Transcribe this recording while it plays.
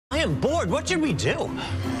am bored. What should we do?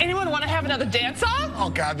 Anyone want to have another dance-off? Oh,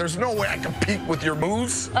 God, there's no way I compete with your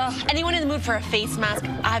moves. Anyone in the mood for a face mask?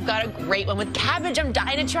 I've got a great one with cabbage. I'm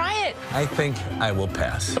dying to try it. I think I will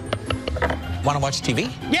pass. Want to watch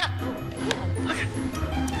TV? Yeah.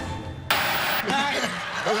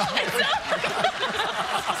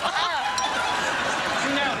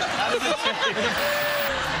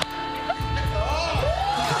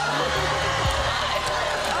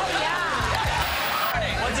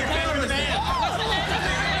 What's your favorite band?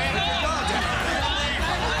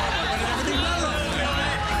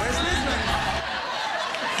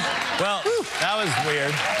 Well, that was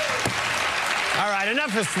weird. All right,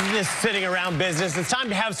 enough of this sitting around business. It's time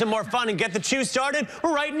to have some more fun and get the chew started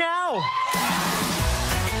right now.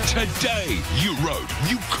 Today, you wrote,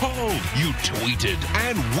 you called, you tweeted,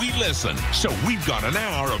 and we listened. So we've got an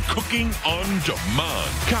hour of cooking on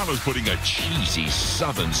demand. Carla's putting a cheesy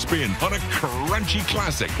southern spin on a crunchy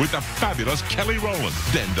classic with the fabulous Kelly Rowland.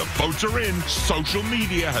 Then the votes are in, social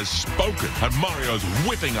media has spoken, and Mario's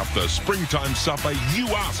whipping up the springtime supper you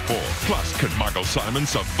asked for. Plus, can Michael Simon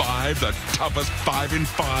survive the toughest 5 in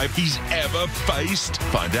 5 he's ever faced?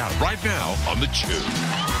 Find out right now on The Chew.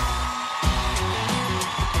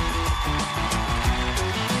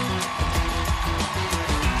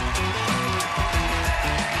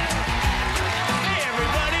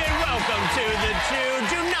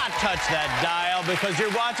 Touch that dial because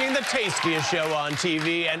you're watching the tastiest show on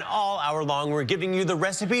TV, and all hour long we're giving you the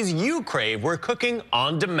recipes you crave. We're cooking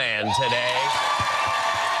on demand today.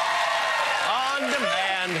 On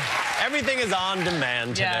demand. Everything is on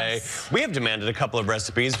demand today. Yes. We have demanded a couple of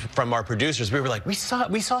recipes from our producers. We were like, we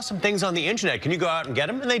saw some things on the internet. Can you go out and get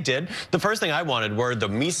them? And they did. The first thing I wanted were the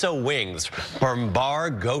miso wings from Bar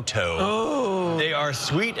Goto. Oh. They are a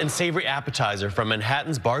sweet and savory appetizer from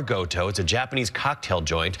Manhattan's Bar Goto. It's a Japanese cocktail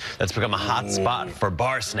joint that's become a hot spot for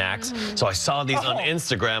bar snacks. So I saw these on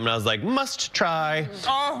Instagram and I was like, must try.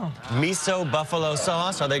 Miso buffalo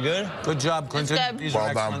sauce. Are they good? Good job, Clinton. Good. These are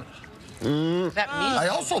Well done. excellent. That meat. I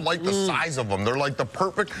also like the size of them. They're like the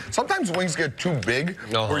perfect. Sometimes wings get too big,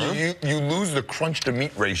 where you lose the crunch to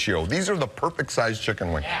meat ratio. These are the perfect size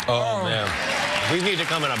chicken wing. Oh, man. These need to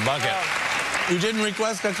come in a bucket. You didn't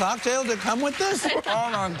request a cocktail to come with this? Oh,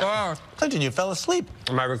 my God. Clinton, you fell asleep.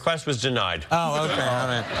 My request was denied. Oh, okay. All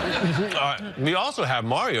right. We also have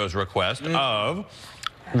Mario's request of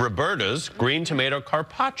Roberta's green tomato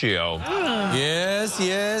carpaccio. Yes.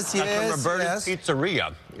 That's from Roberta's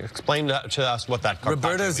Pizzeria. Explain to us what that carpaccio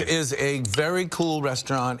Roberta's is a very cool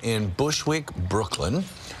restaurant in Bushwick, Brooklyn.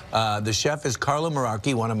 The chef is Carlo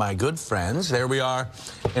Maracchi, one of my good friends. There we are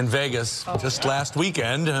in Vegas just last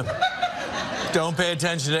weekend. Don't pay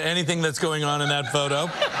attention to anything that's going on in that photo.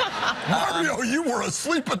 Mario, you were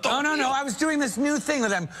asleep at the No. I was doing this new thing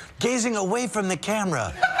that I'm gazing away from the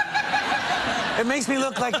camera. It makes me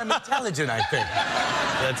look like I'm intelligent, I think.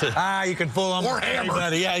 That's it. You can fool almost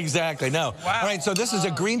anybody. Yeah, exactly. No. Wow. All right, so this is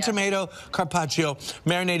a green tomato carpaccio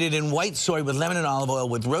marinated in white soy with lemon and olive oil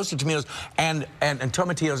with roasted tomatoes and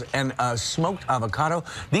tomatillos and smoked avocado.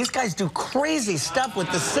 These guys do crazy stuff with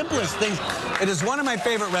the simplest things. It is one of my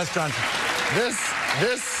favorite restaurants.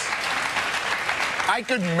 I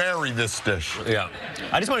could marry this dish. Yeah.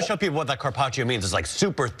 I just want to show people what that carpaccio means. It's like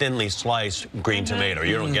super thinly sliced green tomato.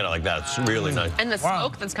 You don't get it like that. It's really nice. And the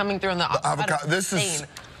smoke that's coming through in the avocado. This is,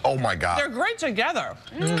 oh my God. They're great together.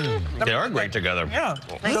 They are great together. Yeah.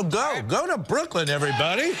 So go to Brooklyn,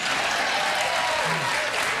 everybody.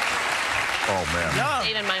 Oh, man.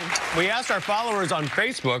 Stayed in mine. We asked our followers on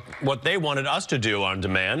Facebook what they wanted us to do on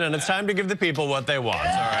demand, and it's time to give the people what they want. All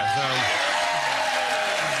right, so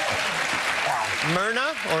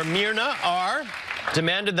Myrna R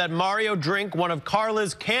demanded that Mario drink one of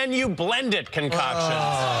Carla's Can You Blend It concoctions.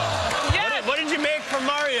 Yes. What did you make for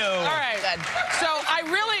Mario? All right. So I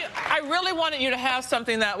really wanted you to have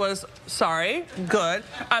something that was, good.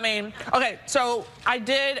 I mean, okay, so I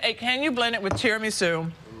did a Can You Blend It with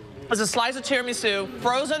tiramisu. It was a slice of tiramisu,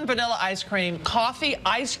 frozen vanilla ice cream, coffee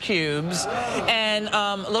ice cubes, and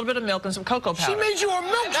a little bit of milk and some cocoa powder. She made you a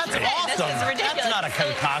milkshake. That's awesome. This is ridiculous. That's not a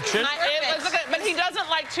concoction. It was okay, but he doesn't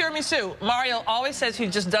like tiramisu. Mario always says he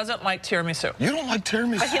just doesn't like tiramisu. You don't like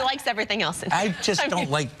tiramisu? But he likes everything else. I just don't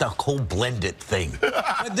like the whole blended thing.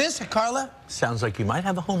 But this, Carla, sounds like you might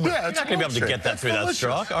have a home run. Yeah, You're not going to be able to get that through that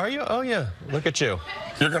straw, are you? Oh, yeah. Look at you.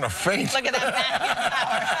 You're going to faint. Look at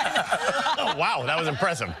that. Oh, wow. That was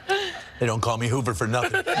impressive. They don't call me Hoover for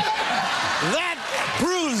nothing. That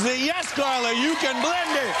proves that, yes, Carla, you can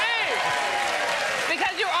blend it. Hey!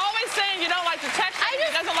 Because you're always saying you don't like the texture. He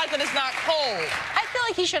doesn't like that it's not cold. I feel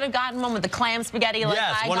like he should have gotten one with the clam spaghetti. Like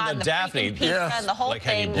Yes, I one of got the the Daphne. freaking pizza Yes. and the whole Like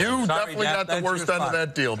Henny thing. Boy. You Sorry, definitely Daph, got the that's worst your end of spot.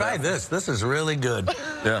 that deal, Try Daph. this. This is really good.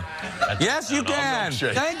 Yeah. Yes, you can.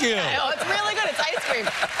 milkshake. Thank you. Oh, it's really good. It's ice cream.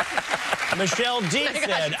 Michelle D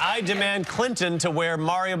said, I demand Clinton to wear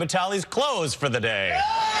Mario Batali's clothes for the day.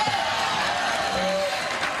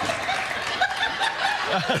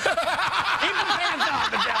 Keep the pants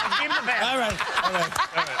on, Batali. Keep the pants. All right.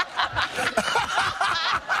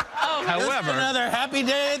 However, Another happy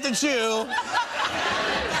day at the chew.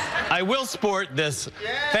 I will sport this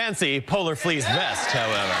fancy polar fleece vest,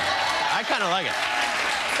 however. I kind of like it.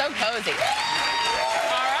 So cozy. All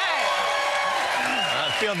right. I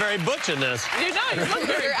feel very butch in this. You know, you look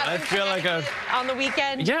very I feel like a... on the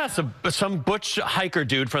weekend. Yeah, some butch hiker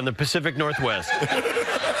dude from the Pacific Northwest.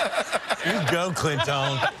 You go, Clinton.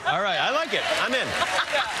 All right, I like it. I'm in.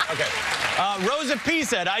 Okay. Rosa P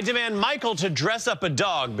said, I demand Michael to dress up a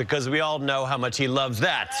dog because we all know how much he loves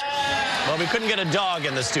that. Well, we couldn't get a dog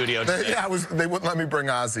in the studio today. They wouldn't let me bring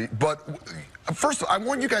Ozzy. But first, I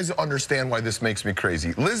want you guys to understand why this makes me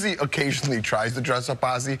crazy. Lizzie occasionally tries to dress up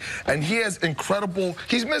Ozzy, and he has incredible...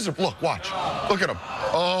 He's miserable. Look, watch. Look at him.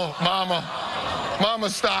 Oh, Mama. Mama,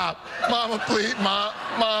 stop. Mama, please.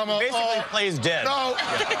 Mama. Basically plays dead. No.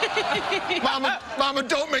 Mama,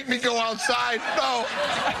 don't make me go outside. No.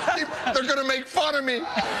 They're going to make fun of me.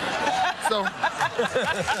 So.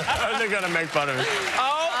 They're going to make fun of me.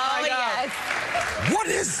 Oh, my God. Yes. What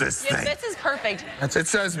is this thing? This is perfect. It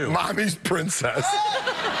says Mommy's Princess.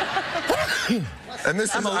 And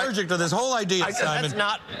this I'm is allergic to this whole idea, Simon. That's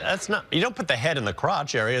not, you don't you don't put the head in the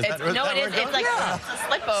crotch area. No, it is. It's like a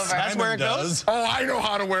slip over. That's where it goes? Oh, I know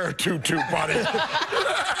how to wear a tutu, buddy.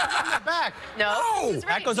 Back. No. Oh, he's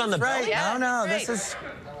That goes on the Right. belly. Yeah, No, right. this is...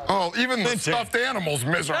 Oh, even the stuffed animal's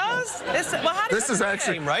miserable. This is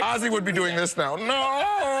actually, right? Ozzy would be doing this now.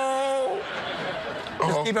 No!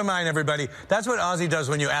 Just keep in mind, everybody, that's what Ozzy does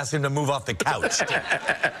when you ask him to move off the couch.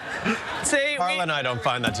 See, Carla and I don't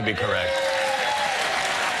find that to be correct.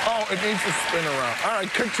 Oh, it needs to spin around. All right,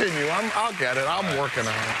 continue. I'll get it. I'm working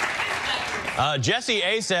on it. Jesse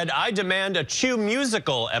A said, I demand a Chew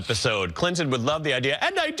musical episode. Clinton would love the idea,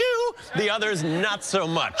 and I do. The others, not so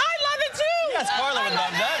much. I love it too. Yes, Carla would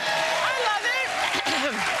love that. I love it.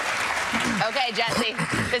 Okay, Jesse,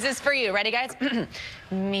 this is for you. Ready, guys?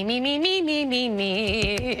 Me.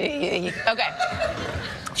 Okay.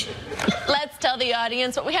 Let's tell the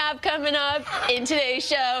audience what we have coming up in today's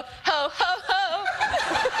show. Ho, ho, ho.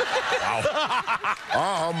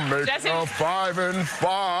 I'm making Jesse. a 5 and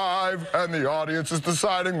 5, and the audience is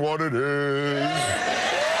deciding what it is.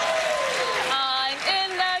 I'm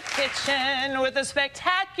in the kitchen with a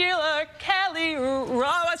spectacular Kelly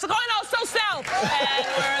Rowland. It's going all so south. And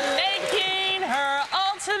we're making her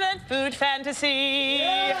ultimate food fantasy.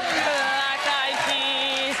 Black eyed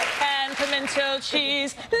peas and pimento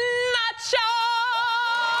cheese nachos.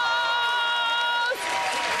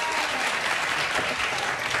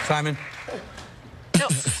 Simon? No.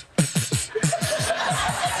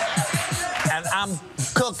 And I'm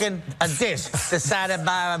cooking a dish decided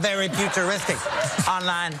by a very futuristic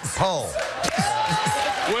online poll.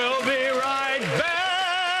 We'll be right back.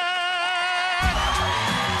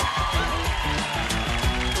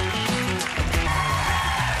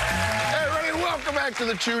 Hey, everybody, welcome back to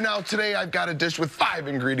The Chew. Now, today I've got a dish with 5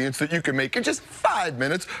 ingredients that you can make in just 5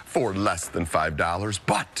 minutes for less than $5,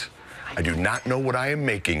 but I do not know what I am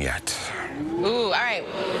making yet. Ooh, all right.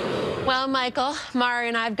 Well, Michael, Mari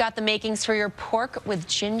and I've got the makings for your pork with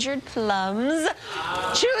gingered plums.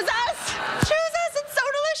 Choose us! Choose us! It's so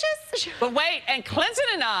delicious! But wait, and Clinton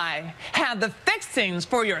and I have the fixings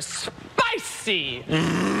for your spicy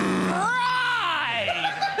fried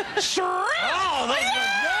shrimp. Oh, those are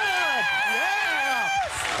good.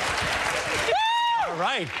 Yeah. All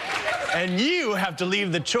right. And you have to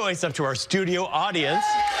leave the choice up to our studio audience.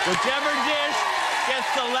 Whichever dish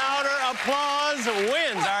gets the louder applause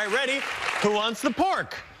wins. All right, ready? Who wants the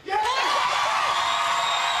pork? Yeah.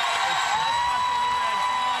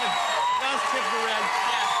 Just tip the red.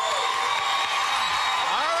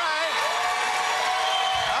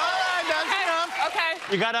 All right, that's enough. Okay.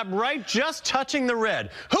 You got up right just touching the red.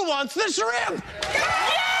 Who wants the shrimp? Yay!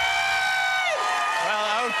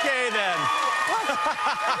 Well, okay then.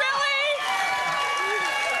 Really?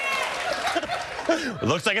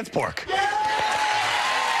 Looks like it's pork. All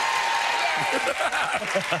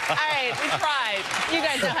right, we tried. You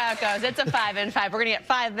guys know how it goes. It's a 5 and 5. We're going to get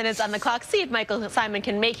 5 minutes on the clock. See if Michael Simon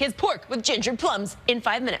can make his pork with gingered plums in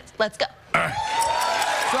 5 minutes. Let's go.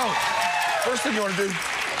 So, first thing you want to do,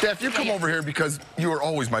 Daph, you come over here because you are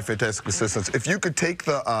always my fantastic assistants. If you could take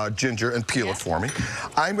the ginger and peel it for me.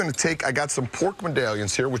 I'm going to take, I got some pork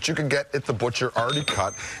medallions here, which you can get at the butcher already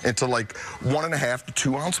cut into like 1.5 to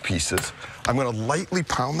 2 ounce pieces. I'm going to lightly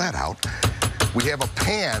pound that out. We have a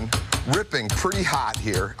pan ripping pretty hot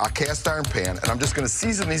here, a cast iron pan, and I'm just going to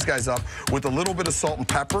season these guys up with a little bit of salt and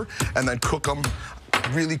pepper and then cook them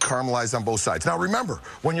really caramelized on both sides. Now remember,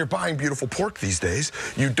 when you're buying beautiful pork these days,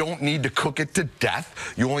 you don't need to cook it to death.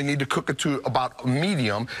 You only need to cook it to about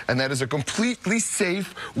medium, and that is a completely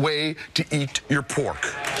safe way to eat your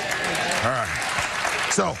pork. All right.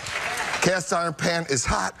 So, cast iron pan is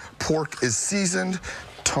hot, pork is seasoned,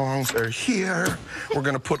 tongs are here. We're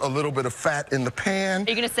gonna put a little bit of fat in the pan. Are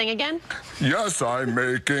you gonna sing again? Yes, I'm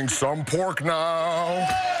making some pork now.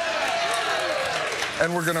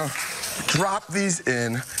 And we're gonna drop these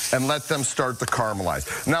in and let them start to caramelize.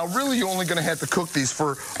 Now, really, you're only gonna have to cook these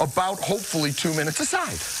for about, hopefully, 2 minutes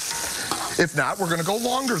aside. If not, we're gonna go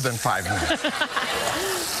longer than 5 minutes.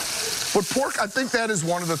 But pork, I think that is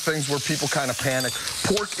one of the things where people kind of panic.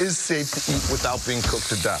 Pork is safe to eat without being cooked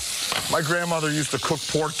to death. My grandmother used to cook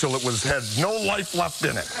pork till it had no life left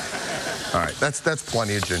in it. All right, that's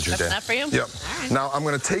plenty of ginger, That's Dan. enough for you? Yep. Right. Now, I'm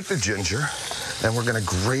gonna take the ginger and we're gonna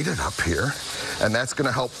grate it up here, and that's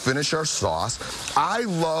gonna help finish our sauce. I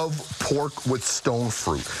love pork with stone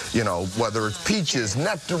fruit, you know, whether it's peaches,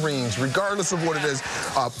 nectarines, regardless of what it is.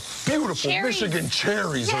 Beautiful Cherries. Michigan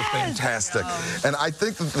cherries are fantastic. And I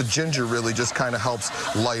think that the ginger really just kind of helps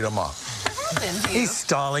light them up. He's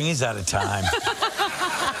stalling. He's out of time.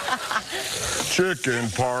 Chicken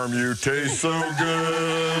parm, you taste so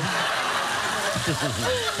good.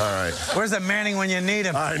 All right. Where's the Manning when you need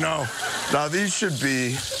him? I know. Now, these should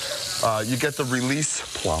be, you get the release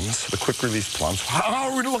plums, the quick release plums. How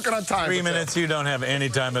are we looking on time? 3 minutes, you don't have any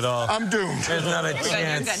time at all. I'm doomed. There's not a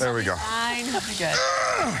chance. Good. There we go. Fine. Good.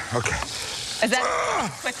 Okay. Is that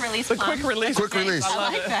quick release? The quick release. Quick release. I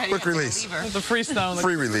love like it. that. Quick release. The freestone.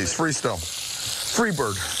 Free release. Free stone. Free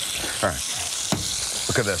bird. All right.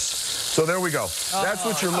 Look at this. So there we go. That's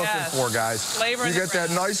what you're looking for, guys. Flavor you in the get that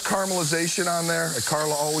brown. nice caramelization on there.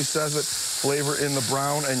 Carla always says it. Flavor in the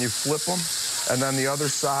brown, and you flip them. And then the other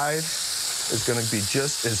side is going to be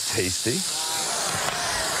just as tasty.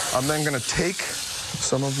 I'm then going to take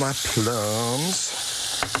some of my plums,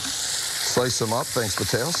 slice them up. Thanks,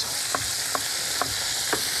 Mateos.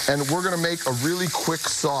 And we're going to make a really quick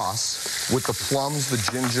sauce with the plums, the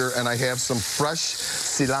ginger, and I have some fresh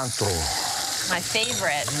cilantro. My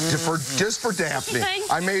favorite. Just for Daphne.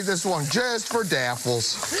 Thank I made this one just for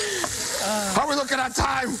Daffles. How are we looking at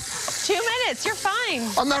time? 2 minutes. You're fine.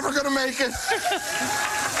 I'm never going to make it.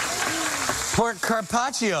 Pork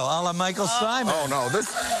carpaccio a la Michael Simon. Oh, no. This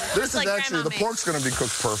is like actually, Grandma the pork's going to be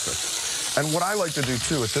cooked perfect. And what I like to do,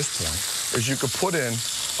 too, at this point, is you could put in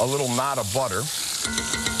a little knot of butter.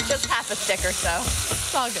 Just half a stick or so.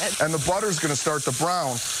 It's all good. And the butter's going to start to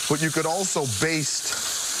brown, but you could also baste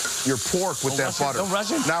your pork with that butter. Don't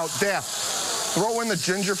rush it. Now, Daph, throw in the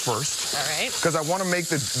ginger first. All right. Because I want to make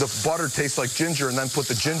the butter taste like ginger and then put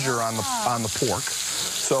the ginger on the pork.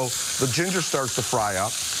 So the ginger starts to fry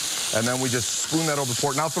up, and then we just spoon that over the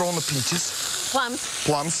pork. Now throw in the peaches. Plums.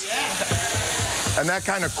 Plums. And that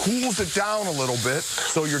kind of cools it down a little bit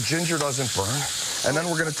so your ginger doesn't burn. And then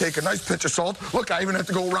we're going to take a nice pinch of salt. Look, I even have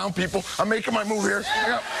to go around people. I'm making my move here.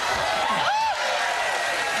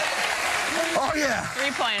 Oh, yeah.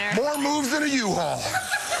 3-pointer. More moves than a U-Haul.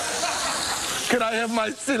 Can I have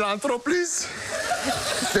my cilantro, please?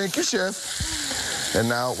 Thank you, chef. And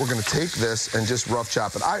now we're going to take this and just rough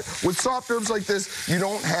chop it. With soft herbs like this, you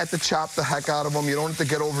don't have to chop the heck out of them. You don't have to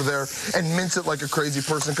get over there and mince it like a crazy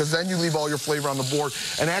person, because then you leave all your flavor on the board.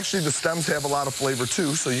 And actually, the stems have a lot of flavor,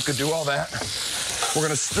 too, so you could do all that. We're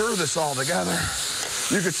going to stir this all together.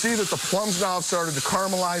 You can see that the plums now have started to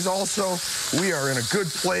caramelize also. We are in a good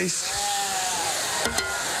place.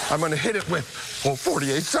 I'm going to hit it with,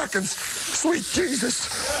 48 seconds. Sweet Jesus.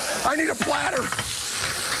 I need a platter.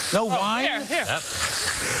 No wine? Here. Yep.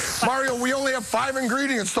 Mario, we only have 5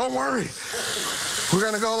 ingredients. Don't worry. We're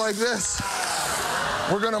going to go like this.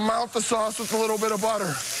 We're going to mount the sauce with a little bit of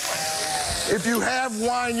butter. If you have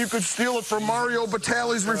wine, you could steal it from Mario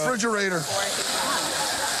Batali's refrigerator.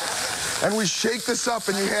 And we shake this up,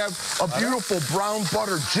 and you have a beautiful brown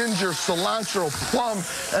butter, ginger, cilantro, plum,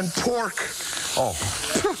 and pork. Oh,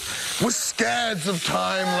 with scads of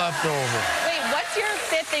thyme left over. Wait, what's your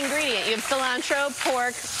 5th ingredient? You have cilantro,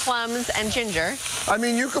 pork, plums, and ginger. I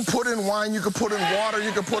mean, you could put in wine, you could put in water,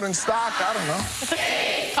 you could put in stock. I don't know.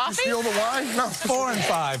 You Coffee? steal the wine? No. 4 and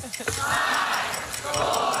 5.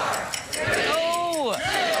 Oh. Yes.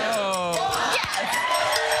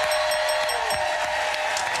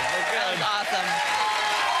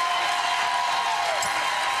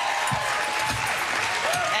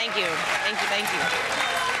 Thank you.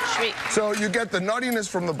 Sweet. So you get the nuttiness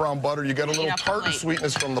from the brown butter. You get a little tart and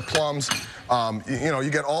sweetness from the plums. You know,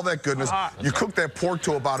 you get all that goodness. You cook that pork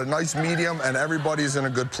to about a nice medium, and everybody's in a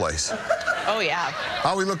good place. Oh, yeah.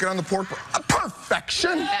 How are we looking on the pork?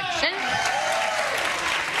 Perfection. Perfection.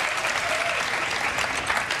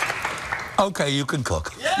 Okay, you can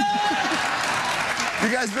cook. You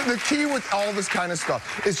guys, the key with all this kind of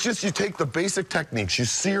stuff is just you take the basic techniques, you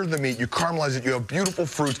sear the meat, you caramelize it, you have beautiful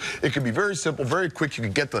fruits. It can be very simple, very quick. You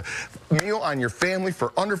can get the meal on your family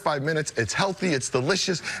for under 5 minutes. It's healthy, it's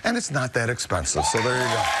delicious, and it's not that expensive. So there you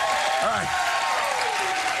go. All right.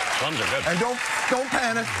 Plums are good. And don't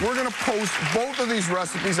panic. We're going to post both of these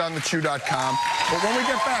recipes on thechew.com. But when we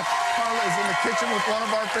get back, Carla is in the kitchen with one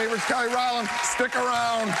of our favorites, Kelly Rowland. Stick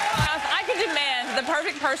around. If I could demand the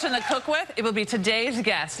perfect person to cook with, it would be today's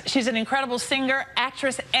guest. She's an incredible singer,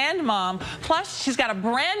 actress, and mom. Plus, she's got a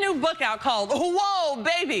brand new book out called Whoa,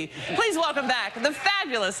 Baby. Please welcome back the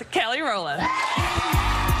fabulous Kelly Rowland.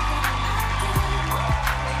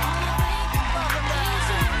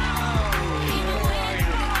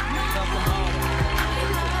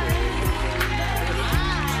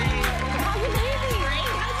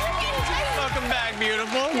 Welcome back, beautiful.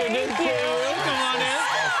 Thank you. Come on in.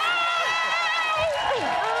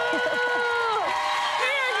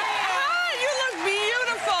 You look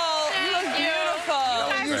beautiful. You look beautiful.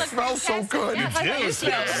 You smell so good. You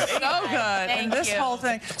smell so good. And this whole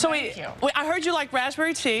thing. So I heard you like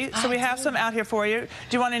raspberry tea, so we have some out here for you. Do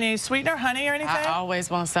you want any sweetener, honey, or anything? I always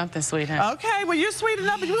want something sweet, honey. Okay, well, you're sweet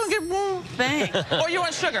enough, but you're going to get one. Thanks. Or you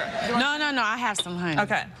want sugar? No, I have some honey.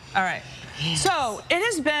 Okay, all right. So it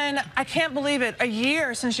has been, I can't believe it, a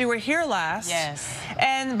year since you were here last. Yes.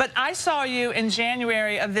 But I saw you in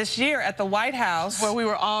January of this year at the White House. Where we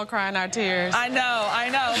were all crying our tears. I know.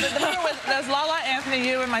 There's Lala, Anthony,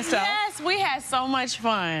 you, and myself. Yes, we had so much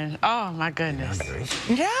fun. Oh, my goodness.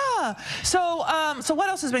 Yeah. So, so what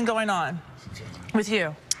else has been going on with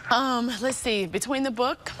you? Let's see. Between the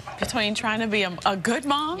book, between trying to be a good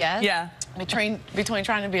mom. Yes. Yeah. Between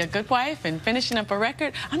trying to be a good wife and finishing up a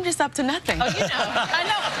record, I'm just up to nothing. Oh, you know. I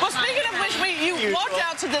know. Well, speaking of which, you walked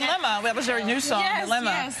out to Dilemma. That was your new song, Yes, Dilemma.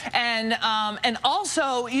 yes. And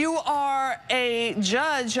also, you are a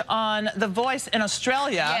judge on The Voice in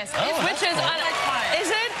Australia. Yes. Which is fun. Is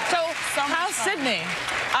it? So how's Sydney?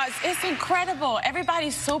 It's incredible.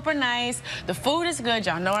 Everybody's super nice. The food is good.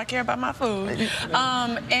 Y'all know I care about my food.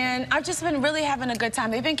 And I've just been really having a good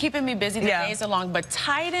time. They've been keeping me busy. The days are long. But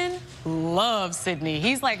Titan loves Sydney.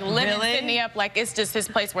 He's like living Sydney up like it's just his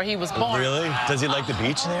place where he was born. Really? Does he like the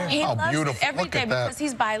beach there? He loves beautiful. it every Look day at that. because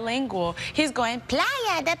he's bilingual. He's going,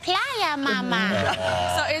 playa, the playa, mama.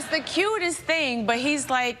 So it's the cutest thing, but he's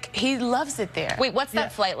like, he loves it there. Wait, what's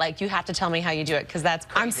that flight like? You have to tell me how you do it, because that's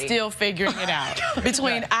crazy. I'm still figuring it out.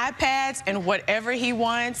 Between iPads and whatever he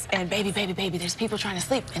wants, and baby, there's people trying to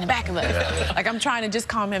sleep in the back of us. Like, I'm trying to just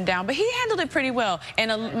calm him down. But he handled it pretty well.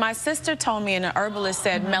 And my sister told me, and an herbalist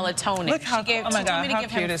said melatonin. Look how, she told me to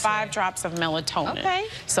give him 5 drops of melatonin. Okay.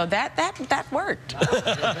 So that worked.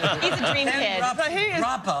 He's a dream kid.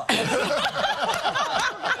 Rappa.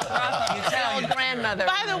 Old grandmother.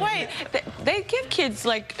 By the way, they give kids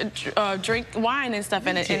like drink wine and stuff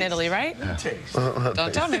in Italy, right?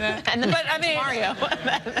 Don't tell me that. But I mean, Mario.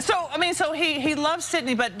 So he loves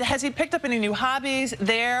Sydney, but has he picked up any new hobbies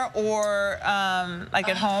there or like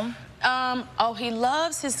at home? Oh, he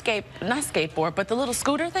loves his not skateboard, but the little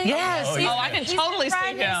scooter thing. Yes. I can totally see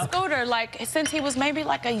him. He's been scooter like since he was maybe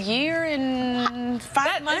like a year and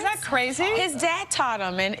 5 months. Is that crazy? His dad taught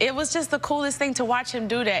him, and it was just the coolest thing to watch him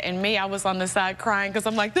do that. And me, I was on the side crying because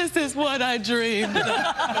I'm like, this is what I dreamed.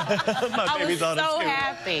 I was so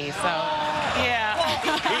happy. So, yeah.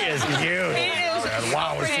 He is huge. He is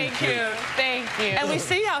wow, pretty cute. Thank you. And we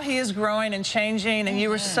see how he is growing and changing, and you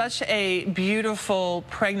were such a beautiful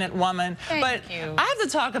pregnant woman. Thank you. I have to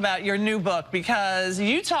talk about your new book, because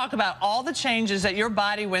you talk about all the changes that your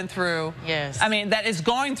body went through. Yes. I mean, that is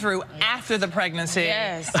going through after the pregnancy.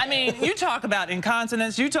 Yes. I mean, you talk about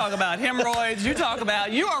incontinence, you talk about hemorrhoids, you talk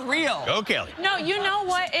about, you are real. Go, Kelly. No, you know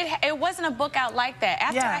what? It wasn't a book out like that.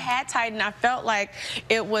 After I had Titan, I felt like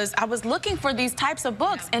I was looking for these types of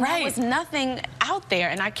books, and there was nothing out there.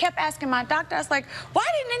 And I kept asking my doctor, I was like, why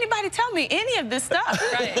didn't anybody tell me any of this stuff?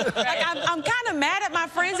 Like, I'm kind of mad at my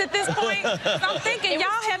friends at this point. I'm thinking, y'all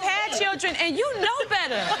have had children, and you know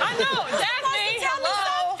better. I know, Daphne, tell me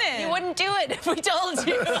something. You wouldn't do it if we told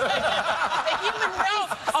you. The human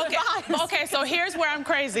race Okay, so here's where I'm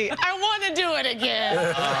crazy. I want to do it again.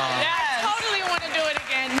 I totally want to do it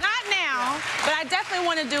again. Not now, but I I definitely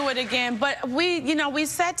want to do it again. But we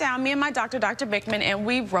sat down, me and my doctor, Dr. Bickman, and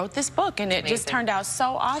we wrote this book, and it just turned out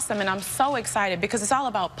so awesome. And I'm so excited because it's all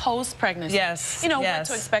about post-pregnancy. Yes. You know, what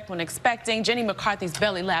to expect when expecting. Jenny McCarthy's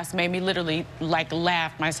belly laughs made me literally like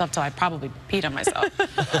laugh myself till I probably peed on myself.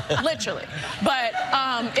 Literally. But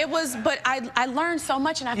I learned so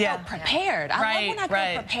much, and I felt prepared. I love when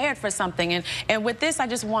I feel prepared for something. And with this, I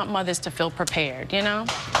just want mothers to feel prepared, you know?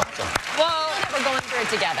 Well, we're going through it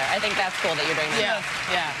together. I think that's cool that you're doing that.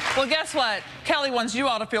 Yeah. Well, guess what? Kelly wants you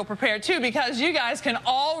all to feel prepared, too, because you guys can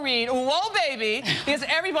all read Whoa, Baby, because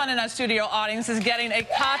everyone in our studio audience is getting a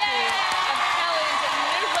copy of Kelly's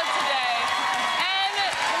new book today. And,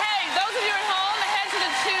 hey, those of you at home, head to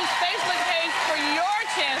the Choose Facebook page for your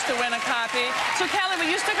chance to win a copy. So, Kelly,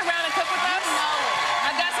 will you stick around and cook with us? No.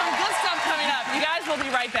 I've got some good stuff coming up. You guys will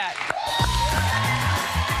be right back.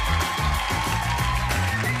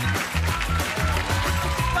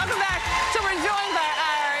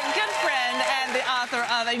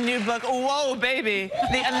 Of a new book, Whoa, Baby,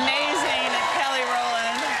 the amazing Kelly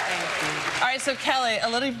Rowland. Thank you. All right, so Kelly,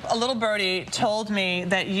 a little birdie told me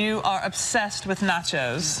that you are obsessed with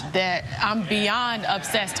nachos. That I'm beyond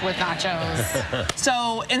obsessed with nachos.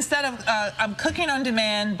 So instead of, I'm cooking on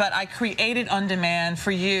demand, but I created on demand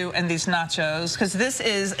for you and these nachos, because this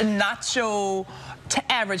is nacho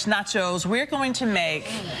to average nachos. We're going to make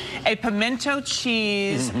a pimento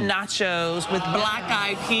cheese nachos with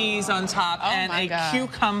black-eyed peas on top and a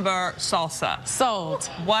cucumber salsa. Sold.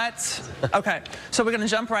 What? Okay, so we're gonna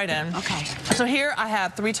jump right in. Okay. So here I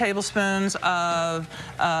have 3 tablespoons of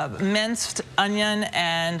minced onion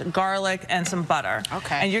and garlic and some butter.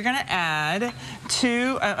 Okay. And you're gonna add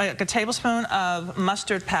a tablespoon of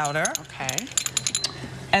mustard powder. Okay.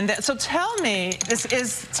 And so tell me,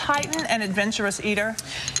 is Titan an adventurous eater?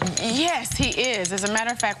 Yes, he is. As a matter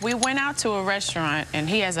of fact, we went out to a restaurant, and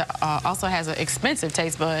he has also has an expensive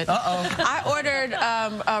taste bud. I ordered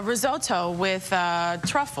a risotto with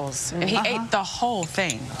truffles, and he ate the whole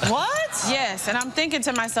thing. What? Yes, and I'm thinking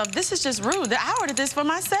to myself, this is just rude. I ordered this for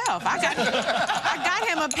myself. I got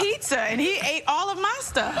him a pizza, and he ate all of my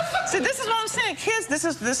stuff. See, this is what I'm saying, kids. This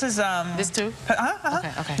is this too?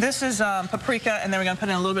 Okay. This is paprika, and then we're gonna put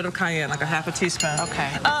in a little bit of cayenne, like a half a teaspoon.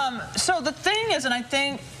 Okay. So the thing is, and I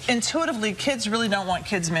think intuitively, kids really don't want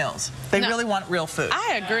kids' meals. They really want real food.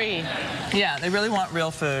 I agree. Yeah, they really want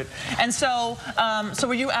real food. And so, so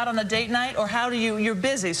were you out on a date night, or how do you're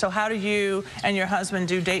busy, so how do you and your husband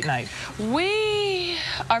do date night? We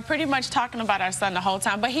are pretty much talking about our son the whole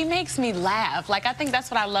time, but he makes me laugh. Like, I think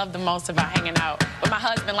that's what I love the most about hanging out with my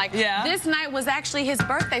husband. Like, this night was actually his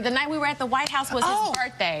birthday. The night we were at the White House was his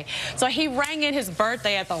birthday. So he rang in his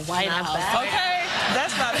birthday at the White House. Okay,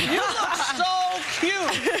 that's not it. You look so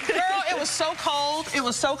cute. Girl, it was so cold. It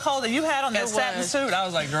was so cold that you had on that satin suit. I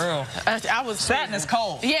was like, girl, satin is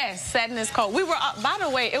cold. Yes, satin is cold. We were, by the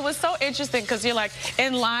way, it was so interesting because you're like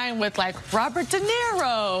in line with like Robert De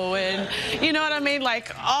Niro and you know what I mean?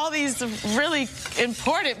 Like all these really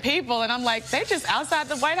important people. And I'm like, they just outside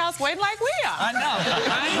the White House waiting like we are. I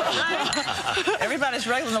know. Everybody's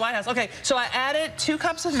regular in the White House. Okay, so I added 2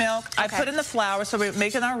 cups of milk. I put in the flour, so we're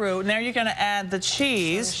making our roux. Now you're going to add the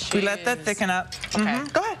cheese. We let that thicken up. Okay.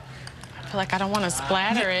 Go ahead. I feel like I don't want to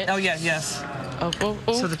splatter it. Oh, yeah, yes.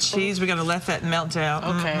 So the cheese, we're going to let that melt down.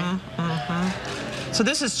 Okay. So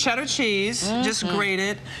this is cheddar cheese, just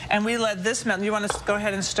grated, and we let this melt. You want to go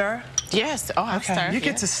ahead and stir? Yes. Oh, I'll stir. You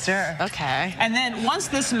get to stir. Okay. And then once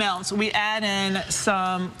this melts, we add in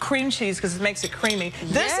some cream cheese because it makes it creamy.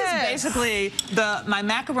 This is basically my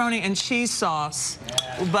macaroni and cheese sauce,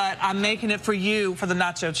 but I'm making it for you for the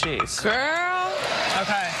nacho cheese. Girl.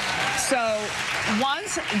 Okay. So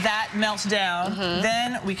once that melts down,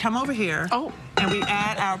 then we come over here. And we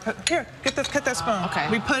add our, here, get that spoon. Okay.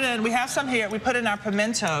 We have some here. We put in our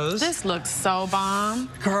pimentos. This looks so bomb.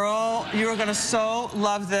 Girl, you're gonna so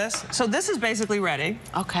love this. So this is basically ready.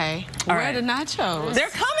 Okay. Where are the nachos? They're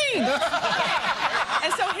coming.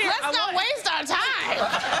 And so here, let's not waste our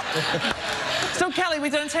time. So Kelly, we're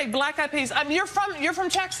gonna take black-eyed peas. You're from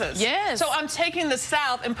Texas. Yes. So I'm taking the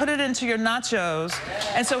South and put it into your nachos.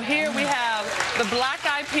 And so here we have the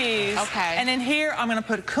black-eyed peas. Okay. And in here, I'm gonna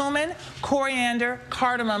put cumin, coriander,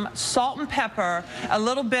 cardamom, salt and pepper, a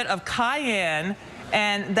little bit of cayenne,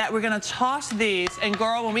 and that we're gonna toss these. And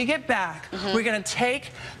girl, when we get back, we're gonna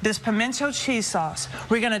take this pimento cheese sauce.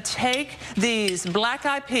 We're gonna take these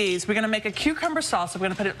black-eyed peas. We're gonna make a cucumber salsa. We're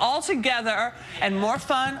gonna put it all together and more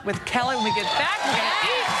fun with Kelly. When we get back, we're gonna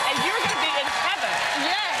eat, and you're gonna be in heaven.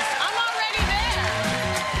 Yes, I'm already there.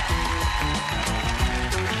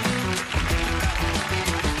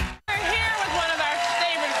 We're here with one of our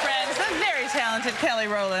favorite friends, the very talented Kelly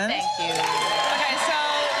Rowland. Thank you.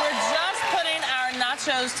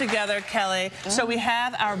 shows together, Kelly. So we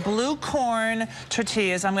have our blue corn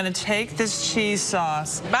tortillas. I'm going to take this cheese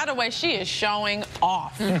sauce. By the way, she is showing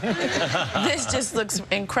off. This just looks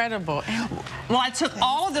incredible. Well, I took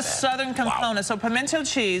all of the southern components, so pimento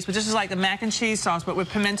cheese, which is like a mac and cheese sauce, but with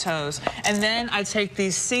pimentos. And then I take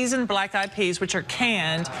these seasoned black-eyed peas, which are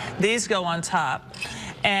canned. These go on top.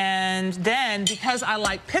 And then, because I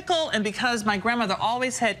like pickle and because my grandmother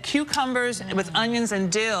always had cucumbers with onions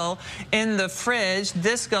and dill in the fridge,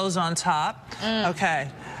 this goes on top. Okay.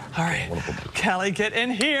 All right. Kelly, get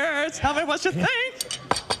in here. Tell me what you think.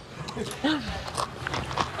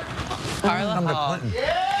 Carla. You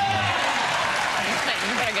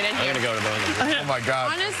better get in here. I'm gonna go to both. Oh my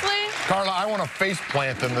God. Honestly, Carla, I want a face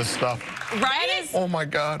plant in this stuff. right? Oh my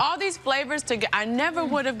God. All these flavors together, I never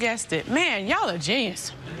would have guessed it. Man, y'all are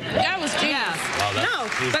genius. That was genius. Yeah. No,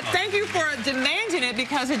 but thank you for demanding it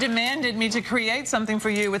because it demanded me to create something for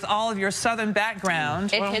you with all of your southern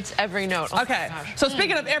background. It hits every note. Oh Okay, so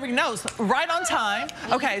speaking of every note, right on time.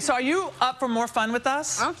 Okay, so are you up for more fun with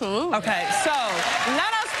us? Absolutely. Okay, so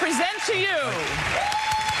let us present to you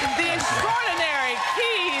the extraordinary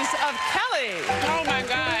keys of Kelly. Oh my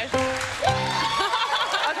gosh.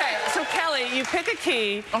 Okay, so Kelly, you pick a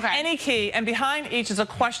key, any key, and behind each is a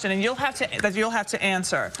question, and you'll have to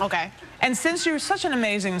answer. Okay. And since you're such an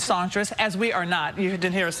amazing songstress, as we are not, you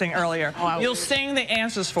didn't hear us sing earlier, you'll sing the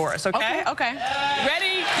answers for us, okay? Okay.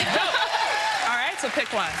 Ready? Go. All right, so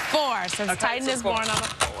pick one. 4, since Titan is born on a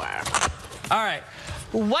 4. All right.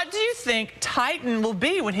 What do you think Titan will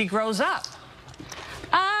be when he grows up?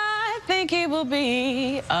 I think he will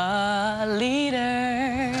be a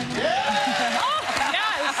leader. Oh,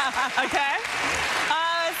 yes. Okay.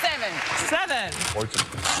 7. 7.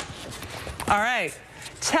 All right.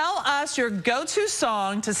 Tell us your go-to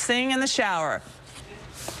song to sing in the shower.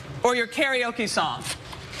 Or your karaoke song.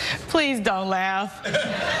 Please don't laugh. The hills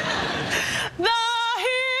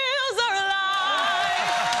are alive.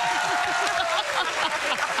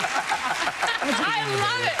 I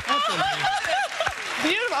love it.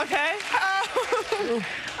 Beautiful, okay.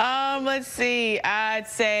 Let's see. I'd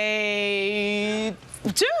say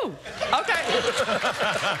 2. Okay.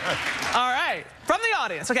 All right. From the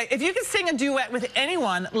audience, okay, if you could sing a duet with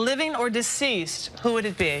anyone, living or deceased, who would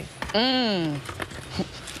it be?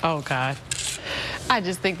 Oh, God. I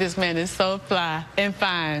just think this man is so fly and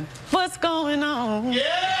fine. What's going on? Yeah!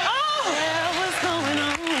 Oh! Yeah, what's going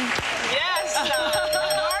on? Yes!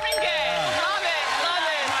 Marvin Gaye. Love it, love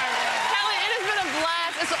it. Kelly, it has been a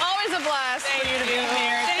blast. It's always a blast for you to be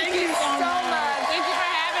here. Thank you so much. Thank you for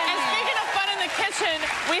having me. And speaking of fun in the kitchen,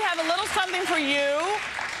 we have a little something for you.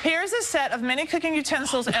 Here's a set of mini cooking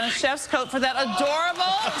utensils and a chef's coat for that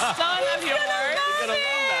adorable son of yours. He's gonna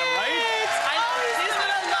love that, right? I know, he's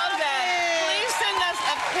gonna love that. Please send us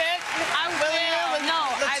a pic. I will.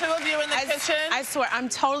 With the two of you in the kitchen. I swear, I'm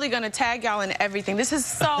totally going to tag y'all in everything. This is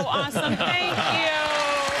so awesome. Thank you.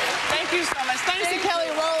 Thank you so much. Thanks to Kelly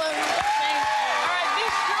Rowland. All right, be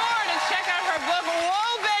sure to check out her book,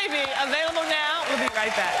 Whoa Baby, available now. We'll be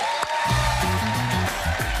right back.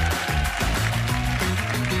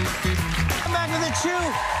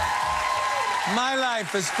 My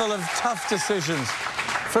life is full of tough decisions.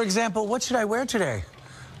 For example, what should I wear today?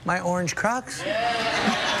 My orange Crocs?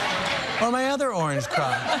 Or my other orange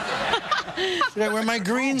Crocs? Should I wear my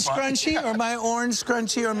green scrunchie or my orange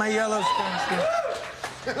scrunchie or my yellow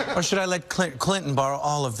scrunchie? Or should I let Clinton borrow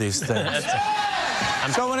all of these things?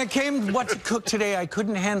 So when it came to what to cook today, I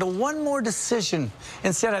couldn't handle one more decision.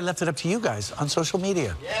 Instead, I left it up to you guys on social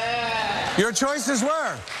media. Yeah. Your choices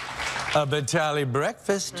were a Batali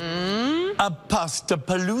breakfast, a pasta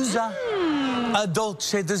palooza, a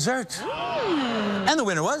dolce dessert. And the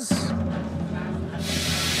winner was a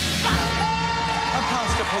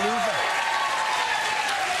pasta palooza.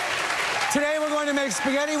 Today we're going to make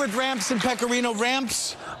spaghetti with ramps and pecorino.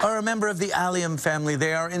 Ramps are a member of the allium family.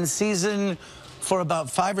 They are in season for about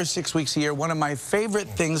 5 or 6 weeks a year. One of my favorite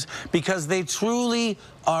things because they truly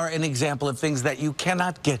are an example of things that you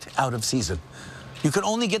cannot get out of season. You can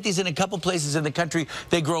only get these in a couple places in the country.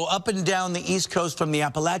 They grow up and down the East Coast from the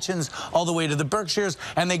Appalachians all the way to the Berkshires,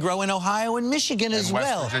 and they grow in Ohio and Michigan as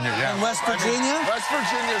well. West Virginia, yeah. And West Virginia? I mean, West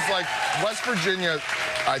Virginia is like, West Virginia,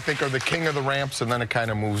 I think, are the king of the ramps, and then it kind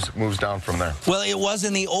of moves down from there. Well, it was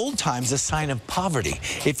in the old times a sign of poverty.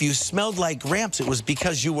 If you smelled like ramps, it was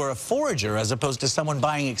because you were a forager as opposed to someone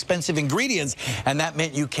buying expensive ingredients, and that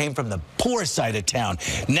meant you came from the poor side of town.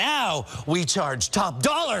 Now we charge top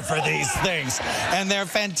dollar for these things, and they're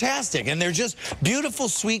fantastic, and they're just beautiful,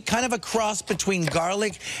 sweet, kind of a cross between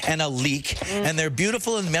garlic and a leek, and they're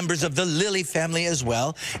beautiful and members of the lily family as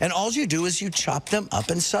well. And all you do is you chop them up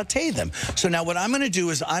and saute them. So now what I'm going to do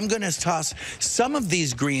is I'm going to toss some of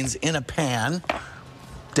these greens in a pan.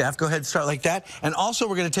 Daph, go ahead and start like that. And also,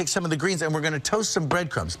 we're going to take some of the greens and we're going to toast some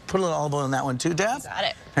breadcrumbs. Put a little olive oil in that one too, Daph. Got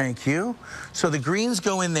it. Thank you. So the greens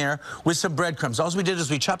go in there with some breadcrumbs. All we did is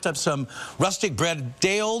we chopped up some rustic bread,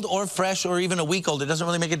 day-old or fresh or even a week-old. It doesn't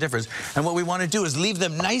really make a difference. And what we want to do is leave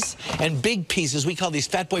them nice and big pieces. We call these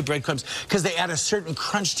fat boy breadcrumbs because they add a certain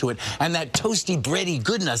crunch to it. And that toasty, bready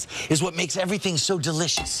goodness is what makes everything so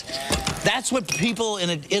delicious. That's what people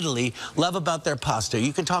in Italy love about their pasta.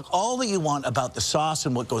 You can talk all that you want about the sauce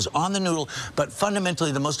and what goes on the noodle, but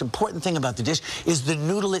fundamentally the most important thing about the dish is the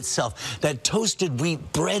noodle itself. That toasted wheat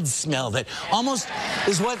bread smell that almost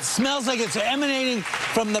is what smells like it's emanating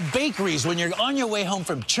from the bakeries when you're on your way home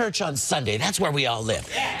from church on Sunday. That's where we all live.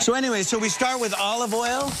 So anyway, so we start with olive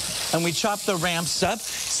oil and we chop the ramps up.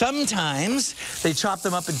 Sometimes they chop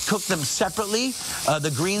them up and cook them separately,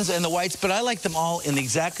 the greens and the whites, but I like them all in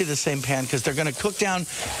exactly the same pan because they're going to cook down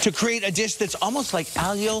to create a dish that's almost like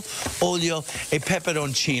aglio, olio, e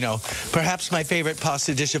peperoncino. Perhaps my favorite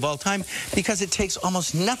pasta dish of all time because it takes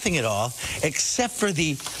almost nothing at all except for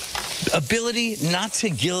the ability not to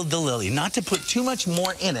gild the lily, not to put too much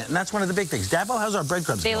more in it. And that's one of the big things. Dappo, how's our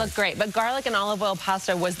breadcrumbs They going? look great, but garlic and olive oil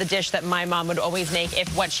pasta was the dish that my mom would always make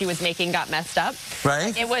if what she was making got messed up.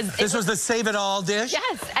 Right? This was the save it all dish?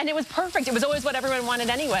 Yes, and it was perfect. It was always what everyone wanted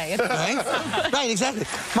anyway. Right? Right, exactly.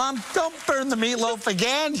 Mom, don't burn the meatloaf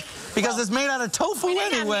again because it's made out of tofu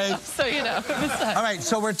anyway. So, you know. All right,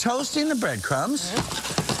 so we're toasting the breadcrumbs.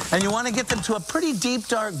 And you want to get them to a pretty deep,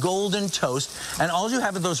 dark, golden toast. And all you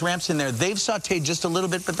have are those ramps in there. They've sauteed just a little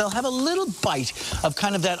bit, but they'll have a little bite of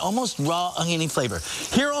kind of that almost raw, oniony flavor.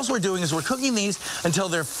 Here, all we're doing is we're cooking these until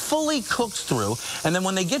they're fully cooked through. And then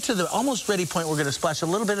when they get to the almost ready point, we're going to splash a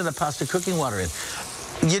little bit of the pasta cooking water in.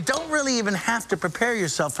 You don't really even have to prepare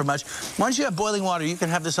yourself for much. Once you have boiling water, you can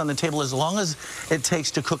have this on the table as long as it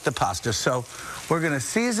takes to cook the pasta. So we're going to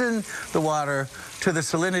season the water to the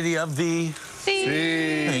salinity of the...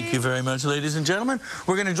 Thank you very much, ladies and gentlemen.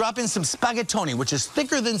 We're going to drop in some spaghettoni, which is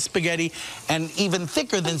thicker than spaghetti and even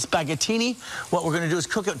thicker than spaghettini. What we're going to do is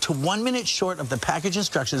cook it to 1 minute short of the package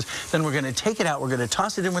instructions. Then we're going to take it out. We're going to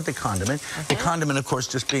toss it in with the condiment. The condiment, of course,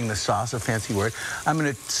 just being the sauce, a fancy word. I'm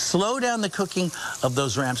going to slow down the cooking of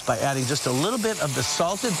those ramps by adding just a little bit of the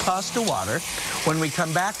salted pasta water. When we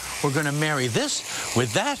come back, we're going to marry this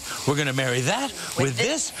with that. We're going to marry that with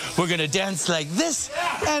this. We're going to dance like this,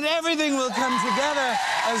 and everything will come together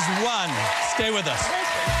as one. Stay with us.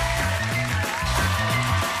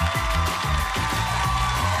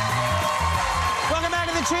 Welcome back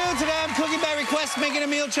to the Chew. Today I'm cooking by request, making a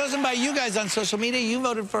meal chosen by you guys on social media. You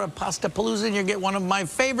voted for a pasta palooza and you get one of my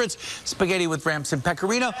favorites, spaghetti with ramps and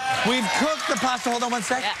pecorino. We've cooked the pasta. Hold on one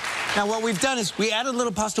sec. Yeah. Now what we've done is we added a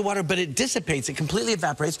little pasta water, but it dissipates. It completely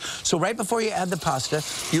evaporates. So right before you add the pasta,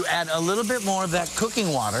 you add a little bit more of that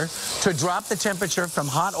cooking water to drop the temperature from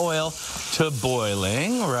hot oil to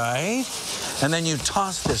boiling, right? And then you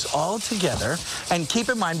toss this all together. And keep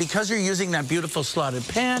in mind, because you're using that beautiful slotted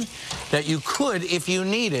pan, that you could, if you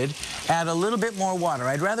needed, add a little bit more water.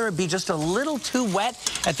 I'd rather it be just a little too wet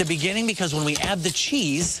at the beginning because when we add the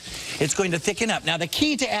cheese, it's going to thicken up. Now, the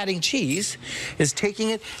key to adding cheese is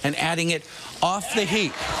taking it and adding it off the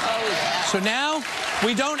heat. So now,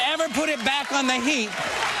 we don't ever put it back on the heat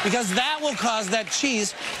because that will cause that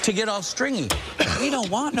cheese to get all stringy. We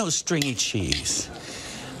don't want no stringy cheese.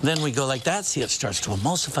 Then we go like that. See, it starts to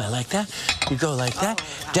emulsify like that. You go like that.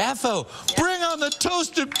 Daffo, bring on the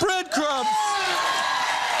toasted breadcrumbs.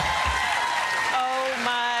 Oh,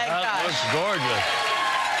 my gosh. That looks gorgeous.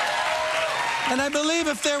 And I believe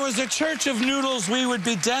if there was a church of noodles, we would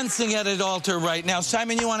be dancing at an altar right now.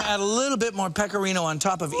 Simon, you want to add a little bit more pecorino on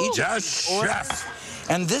top of each? Yes, chef.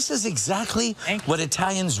 And this is exactly what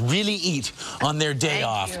Italians really eat on their day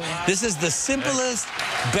off. This is the simplest,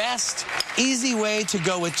 best, easy way to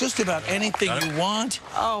go with just about anything you want.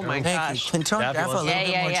 Oh, my gosh. Thank you, Clinton. Daffo, a little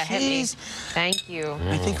bit more cheese. Thank you.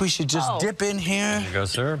 I think we should just dip in here. There you go,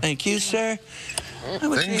 sir. Thank you, sir.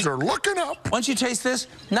 Things are looking up. Once you taste this,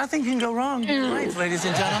 nothing can go wrong. Right, ladies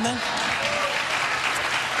and gentlemen.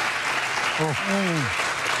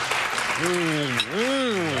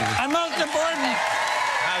 And most important,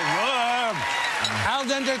 how al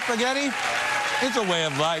dente spaghetti. It's a way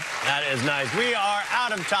of life. That is nice. We are out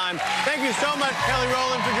of time. Thank you so much, Kelly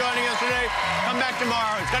Rowland, for joining us today. Come back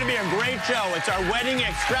tomorrow. It's going to be a great show. It's our wedding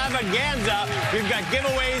extravaganza. We've got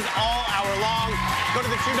giveaways all hour long. Go to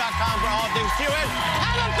thechew.com for all things Chew.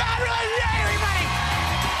 Have a fabulous day, everybody!